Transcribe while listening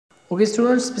Okay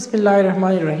students,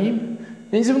 Bismillahirrahmanirrahim.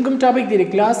 Then we come topic the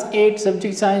class 8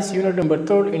 subject science unit number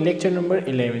 3rd in lecture number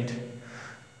 11.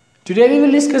 Today we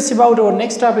will discuss about our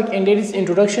next topic, and that is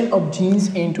introduction of genes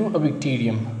into a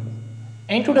bacterium.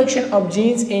 Introduction of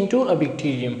genes into a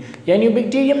bacterium. Yani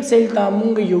bacterium cell ta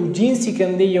munga yo genes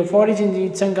sikande yo foreign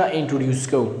gene sanga introduce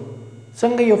ko.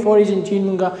 Sanga yo foreign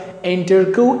gene munga enter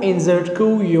ko insert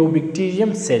ko yo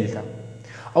bacterium cell ta.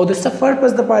 او د سفر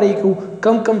پس د پاره کو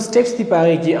کم سټیپس دی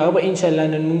پاره کی هغه ان شاء الله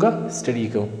نن موږ سټډي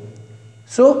کوو.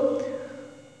 سو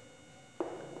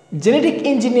genetic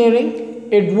engineering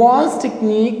advanced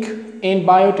technique in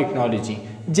biotechnology.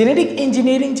 genetic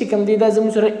engineering چې کوم دی دا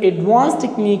زموږ سره advanced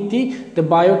technique دی د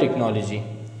biotechnology.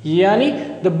 یعنی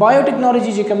د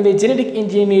biotechnology چې کوم دی genetic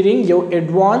engineering یو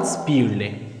advanced field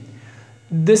دی.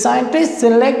 The scientists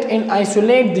select and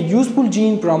isolate the useful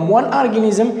gene from one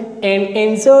organism and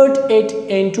insert it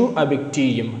into a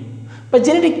bacterium. But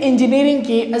genetic engineering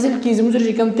के असल की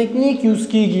ज़रूरी कम technique use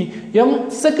कीगी यम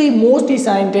सकी mostly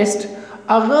scientist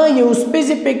अगर ये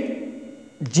specific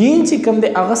gene से कम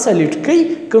दे अगर select कई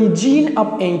कम gene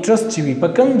अब interest चीवी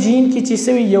पर कम gene की चीज़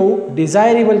से भी यो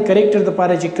desirable character द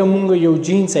पारा जी कम मुंगा यो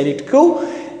gene select को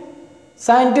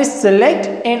Scientists select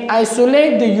and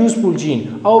isolate the useful gene.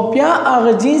 और क्या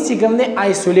अगर gene से हमने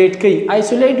isolate कई,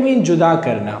 isolate mean जुदा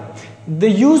करना. The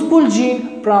useful gene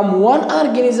from one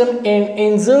organism and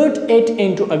insert it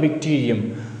into a bacterium.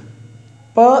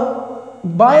 पर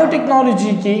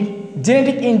biotechnology की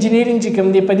genetic engineering जी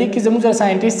हमने पढ़ी कि ज़रूर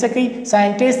scientist से कई,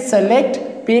 scientists select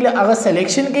पहले अगर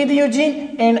selection कई दियो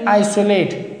gene and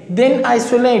isolate. Then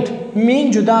isolate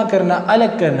mean जुदा करना,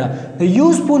 अलग करना. The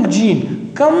useful gene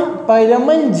कम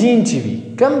पायरमन जीन चीवी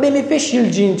कम बेनिफिशियल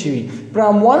जीन चीवी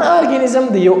from one organism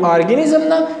the यो organism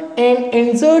ना and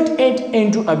insert it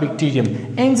into a bacterium.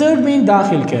 Insert mean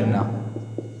दाखिल करना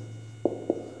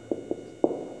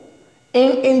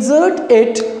and insert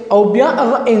it और बिया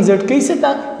अगर insert कैसे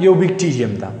था यो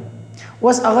bacterium था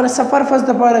बस अगर सफर फस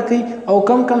दफा रखी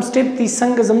और कम स्टेप थी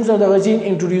संग जमज़ो दगा जीन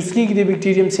इंट्रोड्यूस की दी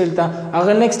bacterium सेल था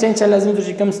अगर नेक्स्ट टाइम चला जम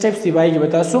तो कम स्टेप्स थी भाई के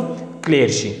बता so clear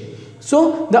she. So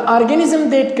the organism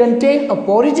that contain a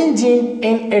foreign gene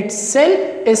in its cell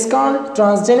is called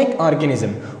transgenic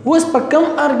organism. उस पर कम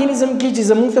organism की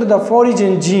चीज़ मुख्तर द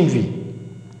foreign gene भी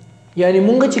यानी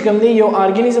मुंगा चिकम दे यो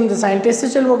organism द scientist से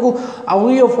चलवा को अब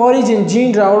यो foreign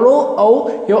gene रावलो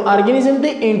और यो organism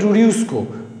दे introduce को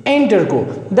enter को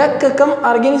दक का कम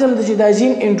organism द चिदा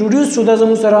gene introduce शुदा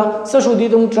जमु सरा सशुदी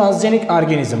तुम transgenic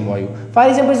organism वायु. For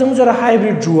example जमु सरा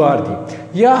hybrid जुआर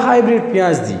दी या hybrid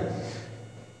प्याज दी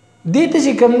देते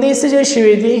जी कम दे से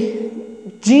शिवे दी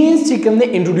जीन्स जी कम दे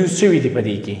इंट्रोड्यूस शिवी दी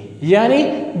पदी की यानी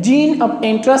जीन अब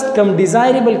इंटरेस्ट कम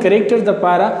डिजायरेबल कैरेक्टर द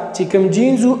पारा ची कम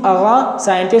जीन्सु आगा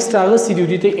साइंटिस्ट आगा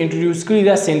सीधी ते इंट्रोड्यूस करी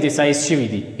दा सिंथेसाइज शिवी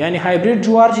दी यानी हाइब्रिड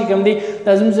जुआर जी कम दे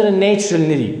ताजुम जरा नेचुरल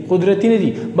नहीं कुदरती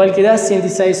नहीं बल्कि दा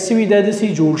सिंथेसाइज शिवी दा दसी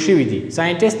जोड़ शिवी दी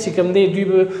साइंटिस्ट ची कम दे द्वी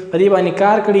पदी बानी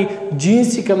कार करी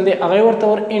जीन्स ची कम दे आगे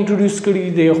वर्तवर इंट्रोड्यूस करी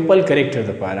दे यखपल कैरेक्टर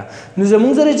द पारा नु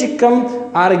जमुन जरा ची कम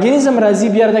ऑर्गेनिज्म राजी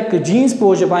बियार दा जीन्स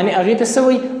पोज पानी आगे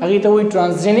तसवई आगे तो वही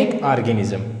transgenic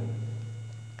organism.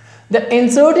 The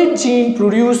inserted gene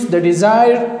produce the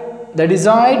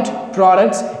desired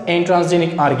products in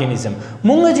transgenic organism.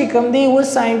 मुंगा जी कम दे वो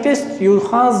scientist यो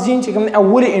खास gene ची कम दे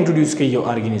अवले introduce की यो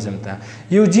organism था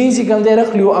यो gene ची कम दे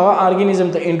रख लियो आगा organism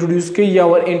था introduce की या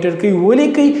और enter की वले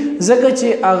की जगह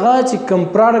ची आगा ची कम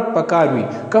product पकारुई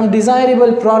कम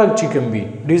desirable product ची कम भी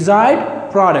desired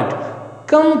product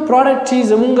कम प्रोडक्ट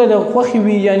चीज़ मुंगा द ख़ुशी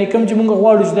भी यानी कम ची मुंगा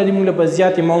वार्ड उस दादी मुंगा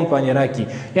बज़ियात अमाउंट पानी राकी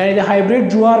यानी द हाइब्रिड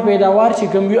जुआर पैदावार ची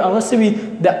कम भी अगर से भी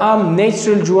द आम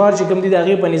नेचुरल जुआर ची कम दी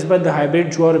दागे पनिस्बत द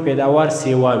हाइब्रिड जुआर पैदावार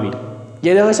सेवा भी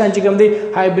ये दगा शान ची कम दे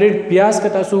हाइब्रिड प्याज का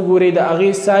तासु गोरे द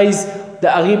आगे साइज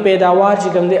द आगे पैदावार ची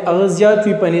कम दे अगर ज़्यादा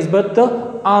हुई पनिस्बत तो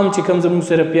आम ची कम जमुन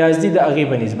सर प्याज दी द आगे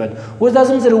पनिस्बत वो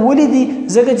दासम सर वली दी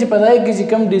जगह ची पता है कि ची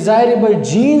कम डिजायरेबल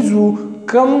जीन्स हो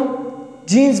कम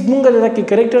जीन्स मुंगा तक के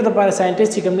कैरेक्टर द पारा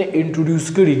साइंटिस्ट ची हमने इंट्रोड्यूस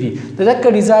करी थी तक का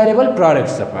डिजायरेबल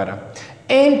प्रोडक्ट्स द पारा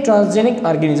एंड ट्रांसजेनिक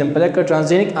ऑर्गेनिज्म पता का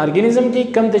ट्रांसजेनिक ऑर्गेनिज्म की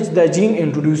कम द जीन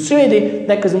इंट्रोड्यूस से दे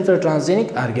दैट कजम sir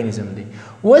transgenic organism they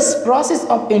was process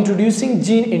of introducing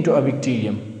gene into a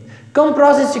bacterium कम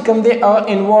प्रोसेस ची कम दे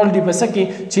इन्वॉल्व दी बसकी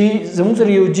ची जमुन सर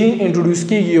यो जीन इंट्रोड्यूस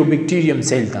की यो बैक्टीरियम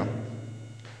सेल था.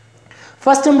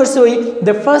 First number सोई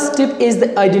the first step is the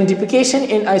identification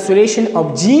and isolation of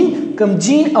gene come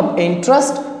gene of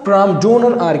interest from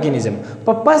donor organism.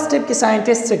 पर first step के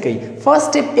scientist से कही first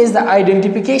step is the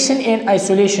identification and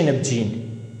isolation of gene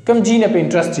come gene of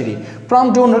interest चली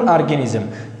from donor organism.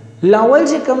 लावल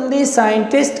जे कम दे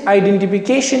scientist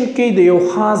identification के दे यो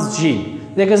खास gene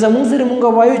لکه زموږ سره مونږ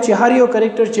وایو چې هر یو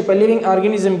کریکټر چې په لیوینګ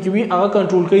ارګانیزم کې وي هغه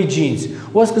کنټرول کوي جینز.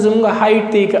 اوس که زموږ هایټ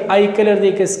دی، که آی کلر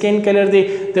دی، که سکین کلر دی،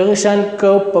 دغه شان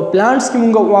که په پلانټس کې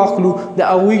مونږ واخلو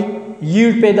د هغوی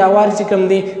ییلډ پیداوار چې کوم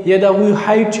دی یا د هغوی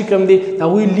هایټ چې کوم دی، د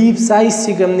هغوی لیف سایز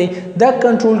چې کوم دی، دا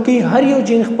کنټرول کوي. هر یو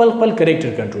جین خپل خپل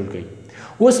کریکټر کنټرول کوي.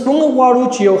 اوس مونږ غواړو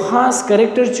چې یو خاص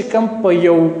کریکټر چې کوم په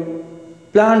یو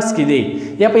پلانټس کې دی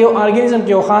یا په یو ارګانیزم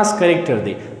کې یو خاص کریکټر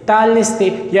دی، ټالنس دی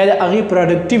یا د هغې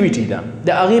پروډکټیویټي ده، د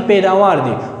هغې پیداوار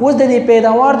دی. اوس د دې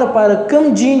پیداوار دپاره کم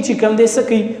جین چې کوم دی څه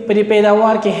کوي، په دې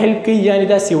پیداوار کې هیلپ کوي، یعنې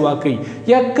دا سیوا کوي.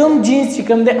 یا کم جین چې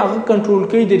کوم دی هغه کنټرول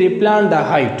کوي د دې پلانټ د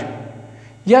هایټ،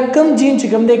 یا کم جین چې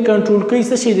کوم دی کنټرول کوي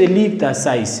څه شي د لیف د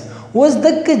سایز. اوس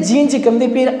دغه جین چې کوم دی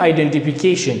پیر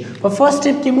آیډنټیفیکیشن. په فرست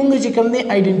سټپ کې مونږ چې کوم دی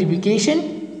آیډنټیفیکیشن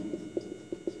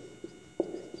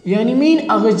یعنی مین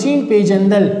هغه جین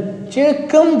پیژندل چې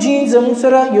کم جین زموږ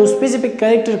سره یو سپیسیفیک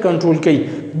کریکټر کنټرول کوي.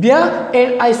 بیا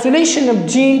آیسولیشن اف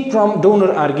جین فرام ډونر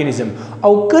ارګانیزم.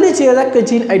 او کله چې دغه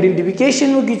جین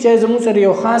آیډنټیفیکیشن وکړي چې زموږ سره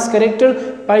یو خاص کریکټر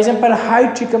فار ایگزامپل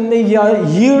هایټ چې کوم دی یا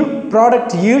ییلډ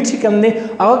پروډکټ ییلډ چې کوم دی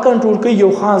هغه کنټرول کوي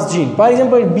یو خاص جین. فار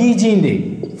ایگزامپل بی جین دی،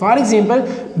 فار ایگزامپل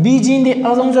بی جین دی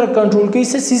هغه زموږ سره کنټرول کوي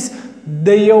څه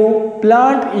د یو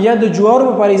پلانټ یا د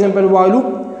جوارو فار ایگزامپل والو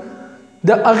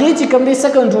د هغې چې کوم دی څه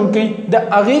کنټرول کوي، د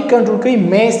هغې کنټرول کوي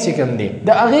میز چې کوم دی،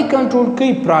 د هغې کنټرول کوي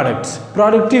پروډکټس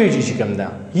پروډکټیویټي چې کوم ده،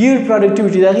 ییلډ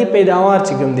پروډکټیویټي د هغې پیداوار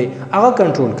چې کوم دی هغه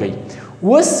کنټرول کوي.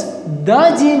 اوس دا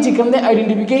جین چې کوم دی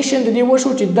آیډنټیفیکیشن د دې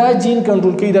وشو چې دا جین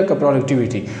کنټرول کوي دغه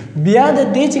پروډکټیویټي. بیا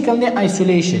د دې چې کوم دی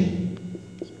آیسولیشن.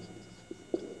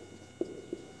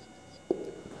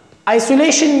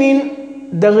 آیسولیشن مین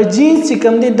دغه جین چې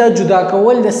کوم دی دا جدا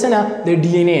کول د څه نه، د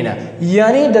ډي ان اے نه،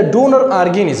 یعنې د ډونر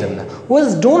ارګانیزم نه. اوس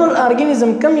ډونر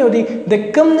ارګانیزم کم یو دی د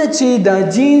کم نه چې دا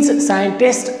جینز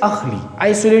ساینټسټ اخلي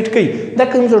آیسولیټ کوي، دا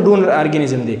کوم ډونر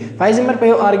ارګانیزم دی. فار ایگزامپل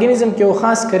په یو ارګانیزم کې یو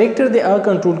خاص کریکټر دی هغه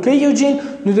کنټرول کوي یو جین،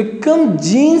 نو د کم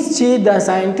جینز چې دا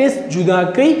ساینټسټ جدا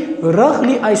کوي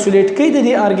راخلي آیسولیټ کوي د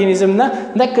دې ارګانیزم نه،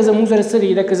 دغه زموږ سره څه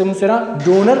دی، دغه زموږ سره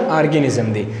ډونر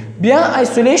ارګانیزم دی. بیا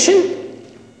آیسولیشن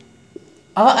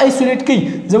هغه آیسولیټ کوي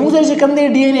زموږ سره چې کوم دی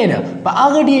ډي ان اے نه، په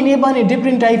هغه ډي ان اے باندې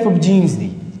ډفرنٹ ټایپ اف جینز دي،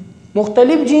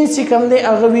 مختلف جینز چې کوم دی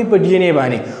هغه وي په ډي ان اے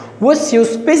باندې. اوس یو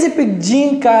سپیسیفیک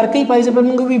جین کار کوي، فار ایگزامپل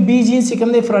موږ وی بی جینز چې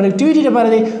کوم دی پروډکټیویټي لپاره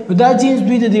دی، نو دا جینز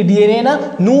دوی د ډي ان اے نه،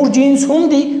 نور جینز هم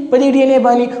دي په دې ډي ان اے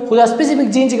باندې، خو دا سپیسیفیک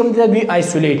جین چې کوم دی دوی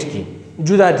آیسولیټ کی،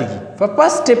 جدا دي کی. په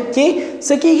فرست سټپ کې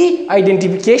څه کیږي،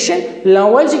 آیډنټیفیکیشن.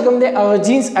 لاول چې کوم دی هغه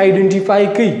جینز آیډنټیفای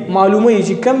کوي، معلومه یي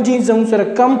چې کم جینز زموږ سره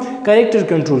کم کریکټر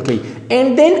کنټرول کوي،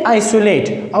 اینڈ دین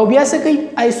آیسولیټ. او بیا څه کوي،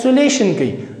 آیسولیشن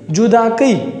کوي، جدا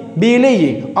کوي،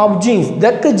 بیلې اف جینز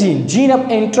دغه جین اف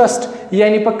انټرست،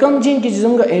 یعنی په کم جین کې چې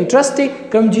زموږ انټرست دی،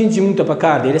 کم جین چې موږ ته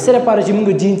پکار دی، د څه لپاره چې موږ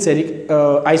جین سره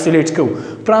آیسولیټ کوو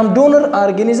فرام ډونر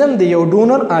ارګانیزم، د یو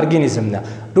ډونر ارګانیزم نه.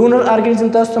 ډونر ارګانیزم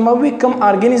تاسو ته ما وی کم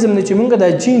ارګانیزم نه چې موږ دا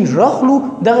جین راخلو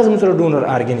دغه زموږ سره ډونر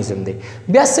ارګانیزم دی.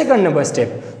 بیا سیکنډ نمبر سټپ،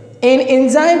 an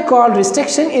enzyme called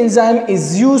restriction enzyme is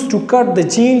used to cut the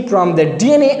gene from the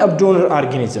DNA of donor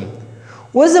organism.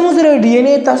 اوس زموږ سره ډي ان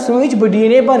اے تاسو وایي چې په ډي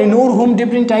ان اے باندې نور هم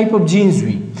ډفرنٹ ټایپ اف جینز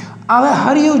وي، هغه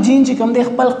هر یو جین چې کوم دی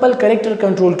خپل خپل کریکټر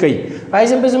کنټرول کوي. فار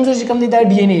ایگزامپل زموږ سره چې کوم دی دا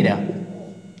ډي ان اے ده،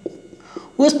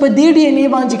 اوس په دې ډي ان اے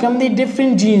باندې چې کوم دی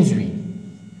ډفرنٹ جینز وي،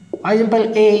 فار ایگزامپل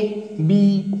A B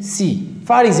C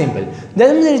فار ایگزامپل دا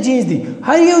زموږ سره جینز دي،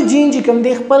 هر یو جین چې کوم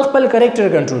دی خپل خپل کریکټر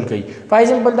کنټرول کوي. فار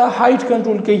ایگزامپل دا هایټ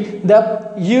کنټرول کوي، دا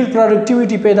ییلډ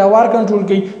پروډکټیویټي پیداوار کنټرول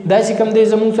کوي، دا چې کوم دی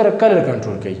زموږ سره کلر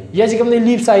کنټرول کوي، یا چې کوم دی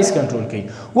لیف سایز کنټرول کوي.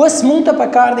 اوس موږ ته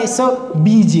پکار دی څه،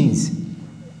 بی جینز،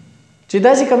 چې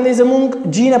دا چې کوم دی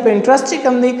زموږ جین اف انټرست چې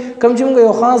کوم دی، کوم چې موږ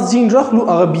یو خاص جین راخلو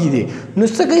هغه بی دی. نو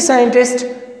څه کوي ساینټسټ،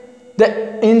 the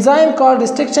enzyme called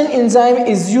restriction enzyme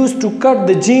is used to cut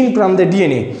the gene from the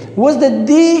DNA. was the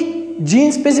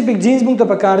gene specific genes موږ ته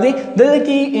پکار دی، دلته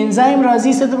کې انزایم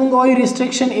راځي څه ته موږ وایو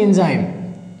ریسټریکشن انزایم.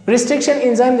 ریسټریکشن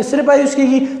انزایم د څه لپاره یوز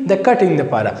کیږي، د کټینګ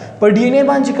لپاره. په ډي ان اے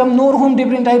باندې کم نور هم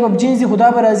ډفرنٹ ټایپ اف جینز دي، خدا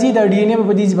به راځي دا ډي ان اے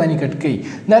په دې باندې کټ کوي،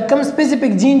 دا کم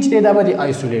سپیسیفیک جین چې دا به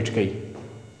آیسولیټ کوي.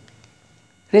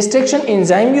 ریسټریکشن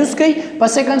انزایم یوز کوي په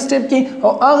سیکنډ سټپ کې، او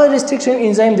هغه ریسټریکشن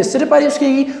انزایم د څه لپاره یوز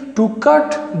کیږي، ټو کټ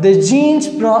د جین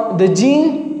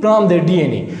فرام د ډي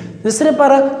ان اے، د څه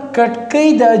لپاره کټ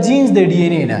کوي دا جینز د ډي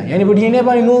ان اے نه، یعنی په ډي ان اے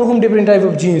باندې نور هم ډفرنٹ ټایپ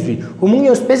اف جینز وي، خو موږ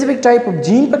یو سپیسیفیک ټایپ اف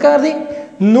جین پکار دی،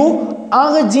 نو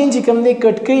هغه جین چې کوم دی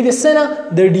کټ کوي د څه نه،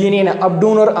 د ډي ان اے نه، اف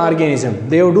ډونر ارګانیزم،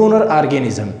 د یو ډونر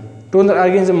ارګانیزم. ډونر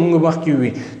ارګانیزم موږ مخکې وي،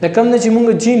 د کوم نه چې موږ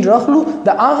جین راخلو د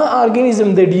هغه ارګانیزم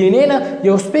د ډي ان اے نه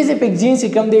یو سپیسیفیک جین چې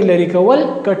کوم دی لري کول،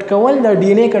 کټ کول، د ډي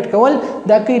ان اے کټ کول،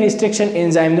 دا کوي ریسټریکشن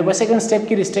انزایم. نو په سیکنډ سټپ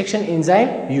کې ریسټریکشن انزایم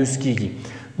یوز کیږي.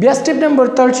 بیا سټپ نمبر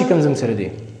 3 چې کوم زم سره دی،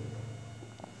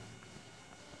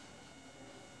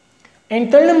 In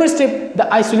third number step, the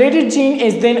isolated gene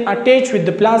is then attached with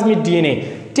the plasmid DNA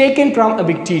taken from a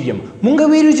bacterium. مونږ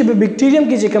ویلو چې په بکټیریم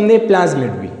کې چې کوم دی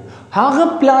پلازمید وي، هغه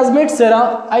پلازمید سره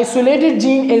isolated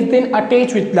gene is then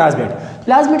attached with plasmid.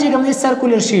 پلازمید چې کوم دی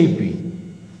سرکولر شیپ وي.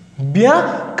 بیا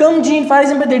کم جین فار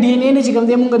ایگزامپل د ډي ان اے نه چې کوم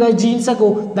دی مونږ دا جین سکو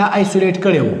دا آیسولیټ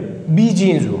کړی وو، بی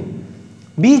جینز وو،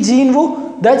 بی جین وو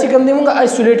دا چې کوم دی مونږ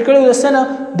آیسولیټ کړی وو د څه نه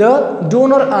د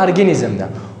ډونر ارګانیزم نه.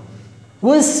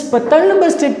 اوس په تھرډ نمبر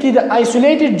سټیپ کې د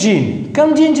آیسولیټډ جین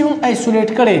کم جین چې مونږ آیسولیټ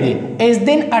کړی دی از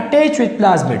دین اٹیچ وذ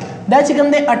پلازمید، دا چې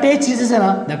کوم دی اٹیچ شي سره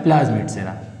د پلازمید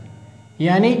سره،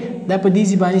 یعنی دا په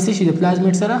دې باندې څه شي د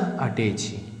پلازمید سره اٹیچ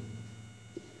شي.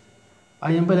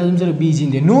 ایم په لازم سره بی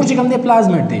جین دی، نور چې کوم دی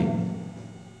پلازمید دی.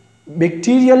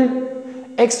 بیکټیریل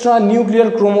ایکسترا نیوکلیر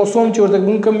کروموسوم چې ورته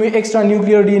موږ کوم ایکسترا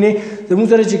نیوکلیر ډي ان اے زموږ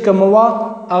سره چې کوم وا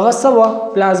هغه سوا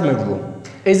پلازمید وو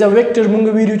ایز ا ویکټر. موږ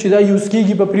ویډیو چې دا یوز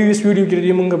کیږي په پریویس ویډیو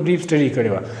کې موږ بریف سټڈی کړی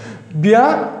و. بیا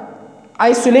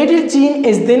isolated gene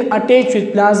is then attached with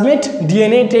plasmid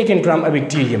DNA taken from a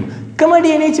bacterium. کوم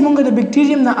ډي ان اے چې موږ د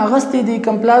بکټیریم نه اغستې دي،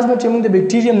 کوم پلازمید چې موږ د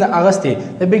بکټیریم نه اغستې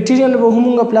د بکټیریم نه به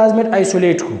موږ پلازمید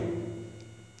آیسولیټ کو.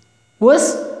 وس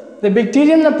د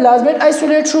بکټیریم نه پلازمید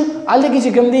آیسولیټ شو، الګي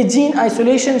چې کوم دی جین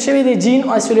آیسولیشن شوی دی، جین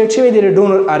آیسولیټ شوی دی د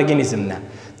ډونر ارګانیزم نه.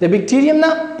 د بکټیریم نه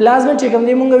پلازمید چې کوم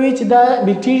دی مونږ وی چې دا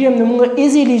بکټیریم نه مونږ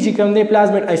ایزیلی چې کوم دی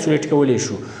پلازمید آیسولیټ کولای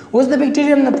شو. اوس د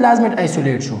بکټیریم نه پلازمید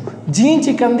آیسولیټ شو، جین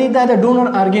چې کوم دی دا د ډونر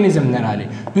ارګانیزم نه رالی.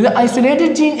 نو د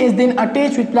آیسولیټډ جین از دین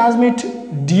اٹیچ وذ پلازمید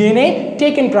ډي ان اے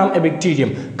ټیکن فرام ا بکټیریم.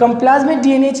 کم پلازمید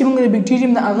ډي ان اے چې مونږ د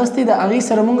بکټیریم نه اغستې د هغې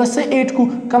سره مونږ څه ایډ کو،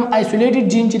 کم آیسولیټډ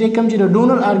جین چې دی کم چې د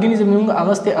ډونر ارګانیزم نه مونږ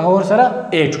اغستې هغه ورسره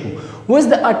ایډ کو. اوس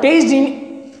د اٹیچ جین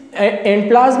and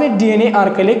plasmid DNA are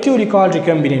collectively called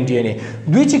recombinant DNA.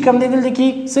 دوی چې کوم دی دلته کې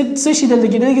څه شي دلته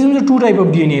کې دلته کې زموږ ټو ټایپ اف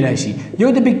ډي ان اے راشي، یو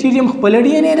د بکټیریم خپل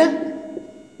ډي ان اے ده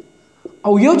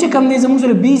او یو چې کوم دی زموږ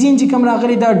سره بی جین چې کوم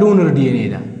راغلی دا ډونر ډي ان اے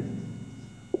ده.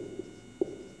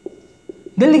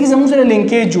 دلته کې زموږ سره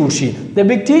لینکیج جوړ شي د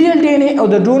بکټیریل ډي ان اے او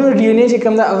د ډونر ډي ان اے چې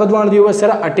کوم دا هغه دواړه یو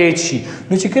سره اٹیچ شي.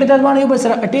 نو چې کله دا دواړه یو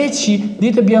سره اٹیچ شي دې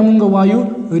ته بیا موږ وایو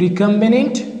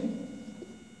ریکمبیننٹ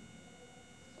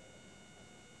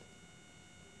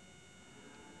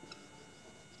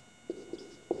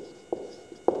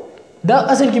دا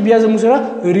اصل کې بیا زموږ سره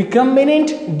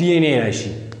ریکمبیننٹ ډي ان اے راشي.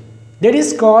 دیٹ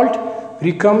از کالډ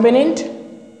ریکمبیننٹ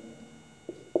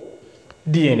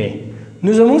ډي ان اے.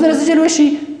 نو زموږ سره څه چل وشي،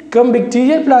 کم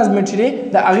بکټیریل پلازمید چې دی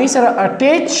د هغې سره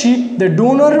اٹیچ شي د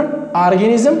ډونر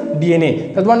ارګانیزم ډي ان اے،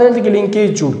 دا دواړه دلته کې لینکیج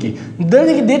جوړ کړي،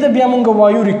 دلته کې دې ته بیا موږ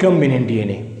وایو ریکمبیننٹ ډي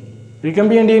ان اے.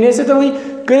 ریکمبیننٹ ډي ان اے څه ته وایي،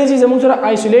 کله چې زموږ سره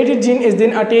آیسولیټډ جین از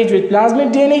دین اٹیچ وذ پلازمید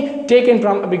ډي ان اے ټیکن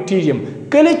فرام ا بکټیریم.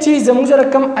 کله چې زموږ سره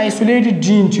کم آیسولیټډ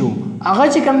جین چې و هغه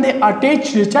چې کوم دی اٹیچ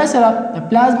دی چا سره د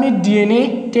پلازمید ډي ان اے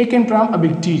ټیکن فرام ا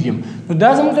بکټیریم. نو دا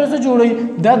زموږ سره څه جوړوي،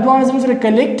 دا دواړه زموږ سره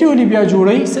کلیکټیولی بیا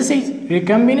جوړوي څه شی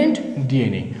ریکمبیننٹ ډي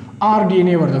ان اے آر ډي ان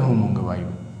اے ورته هم موږ وایو.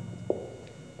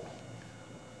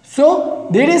 So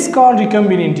that is called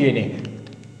recombinant DNA.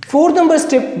 Fourth number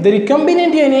step, the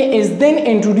recombinant DNA is then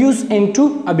introduced into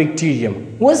a bacterium.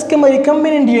 Was کوم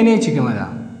recombinant DNA چې کومه ده،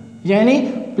 یعنی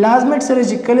پلازمید سره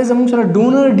چې کله زموږ سره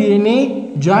ډونر ډي ان اے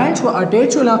جوائنټ شو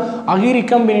اٹیچ ولا هغه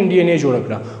ریکمبیننٹ ډي ان اے جوړ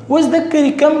کړه. اوس د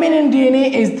ریکمبیننٹ ډي ان اے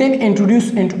از دین انټروډیوس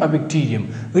انټو ا بکټیریم.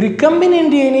 ریکمبیننٹ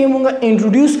ډي ان اے موږ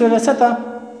انټروډیوس کړل ستا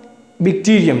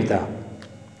بکټیریم ته.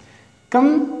 کم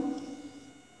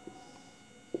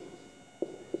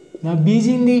دا بی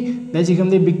جین دی دا چې کوم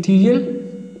دی بکټیریل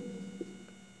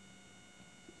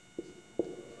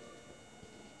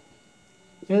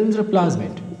یا زموږ سره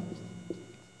پلازمید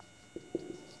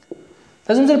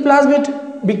دا زموږ سره پلازمید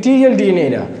بکټیریل ډي ان اے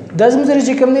ده، دا زموږ سره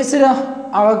چې کوم دی سره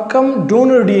هغه کم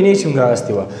ډونر ډي ان اے چې موږ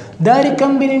اخیستې وه دا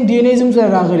ریکمبیننٹ ډي ان اے زموږ سره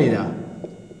راغلی ده.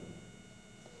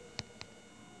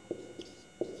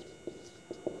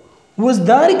 اوس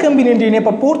دا ریکمبیننٹ ډي ان اے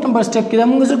په فورث نمبر سټیپ کې دا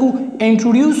موږ څه کوو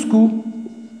انټروډیوس کو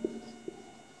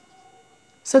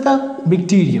څه ته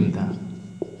بکټیریم ته.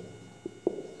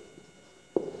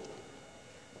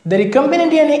 The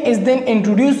recombinant DNA is then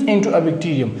introduced into a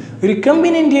bacterium.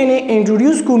 Recombinant DNA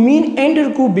introduced ko mean enter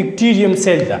ko bacterium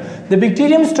cell da. The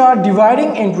bacterium start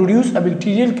dividing and produce a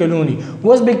bacterial colony.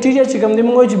 Was bacteria چې کوم دی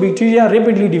موږ چې bacteria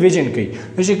rapidly division کوي.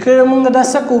 نو چې کله موږ دا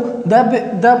سکو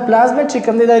دا plasmid چې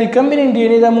کوم دی دا recombinant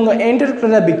DNA دا موږ enter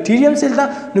کړل bacterium cell دا.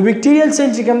 نو bacterial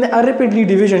cell چې کوم دی rapidly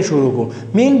division شروع کو.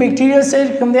 Main bacterial cell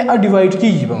کوم دی divide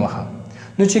کیږي په مخه.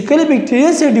 نو چې کله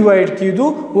بکټیریا سره ډیوایډ کیدو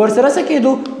ورسره څه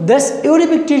کیدو thus every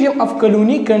bacterium of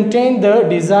colony contain the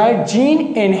desired gene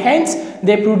and hence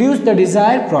they produce the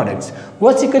desired products.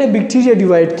 و چې کله بکټیریا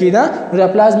ډیوایډ کیدا نو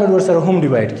پلازمید ورسره هم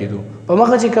ډیوایډ کیدو په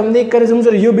مخه چې کوم دی کله زموږ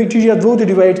سره یو بکټیریا دوه ته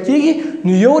ډیوایډ کیږي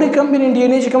نو یو ریکمبیننٹ ډي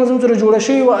ان اے چې کوم زموږ سره جوړه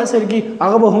شوی و اصل کې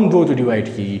هغه به هم دوه ته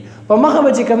ډیوایډ کیږي په مخه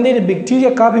به چې کوم دی د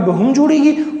بکټیریا کاپی به هم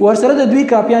جوړیږي ورسره د دوی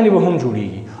کاپیان به هم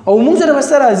جوړیږي او موږ سره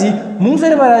بس راځي موږ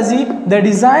سره راځي the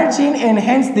desired gene and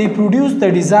hence they produce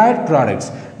the desired products.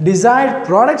 desired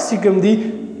products چې کوم دي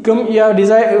کوم یا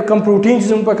desired کوم پروتین چې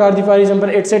زموږ په کار دي فار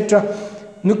ایگزامپل ایټسټرا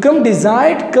نو کوم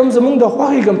ډیزایرډ کوم زموږ د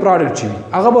خوښې کوم پروډکټ چې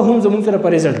هغه به هم زموږ سره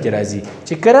په ریزلټ کې راځي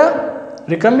چې کله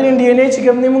ریکمبیننٹ ډي ان اے چې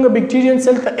کوم دی موږ بکټیریل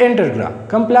سیل ته انټر کړه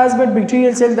کوم پلازمید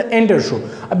بکټیریل سیل ته انټر شو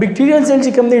ا بکټیریل سیل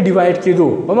چې کوم دی ډیوایډ کېدو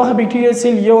په مخه بکټیریل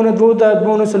سیل یو نه دوه ته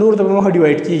دوه نه څلور ته په مخه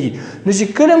ډیوایډ کېږي نو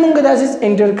چې کله موږ داسې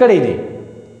انټر کړی دی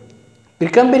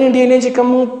ریکمبیننٹ ډي ان اے چې کوم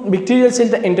بکټیریل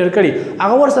سیل ته انټر کړي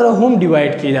هغه ورسره هم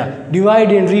ډیوایډ کېده ډیوایډ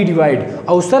اینډ ری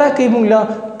ډیوایډ او سره کوي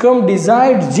موږ کم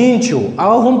ډیزایرډ جین چې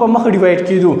هغه هم په مخه ډیوایډ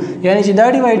کېدو یعنی چې دا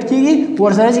ډیوایډ کېږي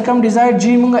ورسره چې کم ډیزایرډ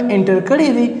جین موږ انټر کړی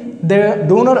دی د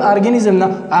ډونر ارګانیزم نه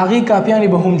هغې کاپیانې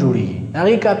به هم جوړېږي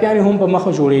هغې کاپیانې هم په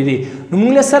مخه جوړېدي نو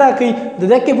موږ له سره کوي د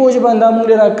دقې په وجه باندې موږ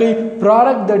له راکوي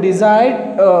پروډکټ د ډیزایرډ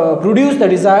پروډیوس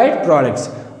د ډیزایرډ پروډکټس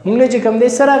موږ له چې کوم دی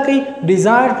سره کوي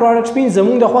ډیزایرډ پروډکټس مین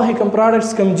زموږ د خوښې کوم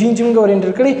پروډکټس کوم جین چې موږ ور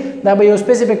انټر کړي دا به یو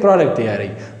سپیسیفیک پروډکټ تیاروي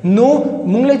نو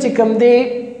موږ له چې کوم دی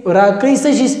راکوي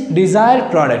څه شي ډیزایرډ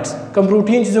پروډکټس کوم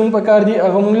پروټین چې زموږ په کار دي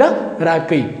هغه موږ له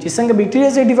راکوي چې څنګه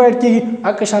بکټیریا سره ډیوایډ کېږي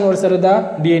هغه شان ورسره دا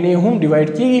ډي ان اے هم ډیوایډ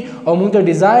کېږي او موږ ته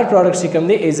ډیزایرډ پروډکټس چې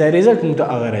کوم دی ایز ا ریزلټ موږ ته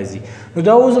هغه راځي نو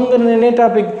دا و زموږ نننی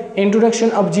ټاپک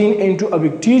انټروډکشن اف جین انټو ا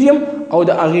بکټیریم او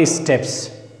د هغې سټیپس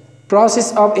process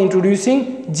of introducing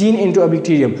gene into a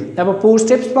bacterium دا په 4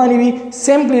 steps باندې وي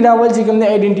سمپلی لاول چې کوم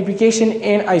دی identification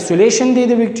and isolation دی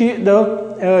د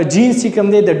genes چې کوم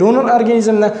دی د donor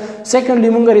organism نه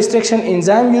secondly موږ restriction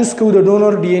enzyme use کوو د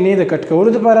donor DNA د کټ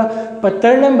کولو لپاره په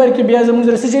third number کې بیا زموږ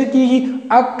سره څه کیږي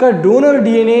اکه donor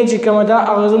DNA چې کوم دا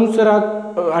هغه زموږ سره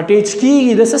اٹیچ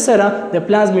کیږي د سره د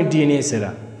plasmid DNA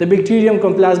سره د بکټیریوم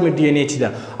کوم پلازمید ډي ان اے چې ده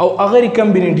او هغه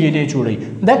ریکمبیننٹ ډي ان اے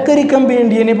جوړوي دا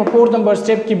ریکمبیننٹ ډي ان اے په 4 نمبر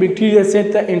سټیپ کې بکټیریل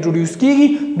سیل ته انټروډیوس کیږي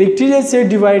بکټیریل سیل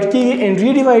ډیوایډ کیږي اینډ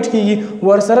ری ډیوایډ کیږي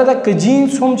ورسره د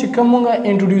جینز هم چې کوم موږ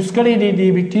انټروډیوس کړی دی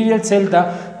د بکټیریل سیل ته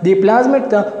د پلازمید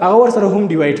ته هغه ورسره هم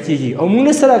ډیوایډ کیږي او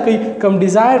موږ سره کوي کوم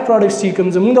ډیزایر پروډکټس چې کوم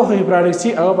زموږ د خوښې پروډکټس چې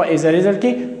هغه په ایز ا ریزلټ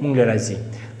کې موږ راځي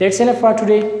That's enough for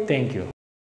today. Thank you.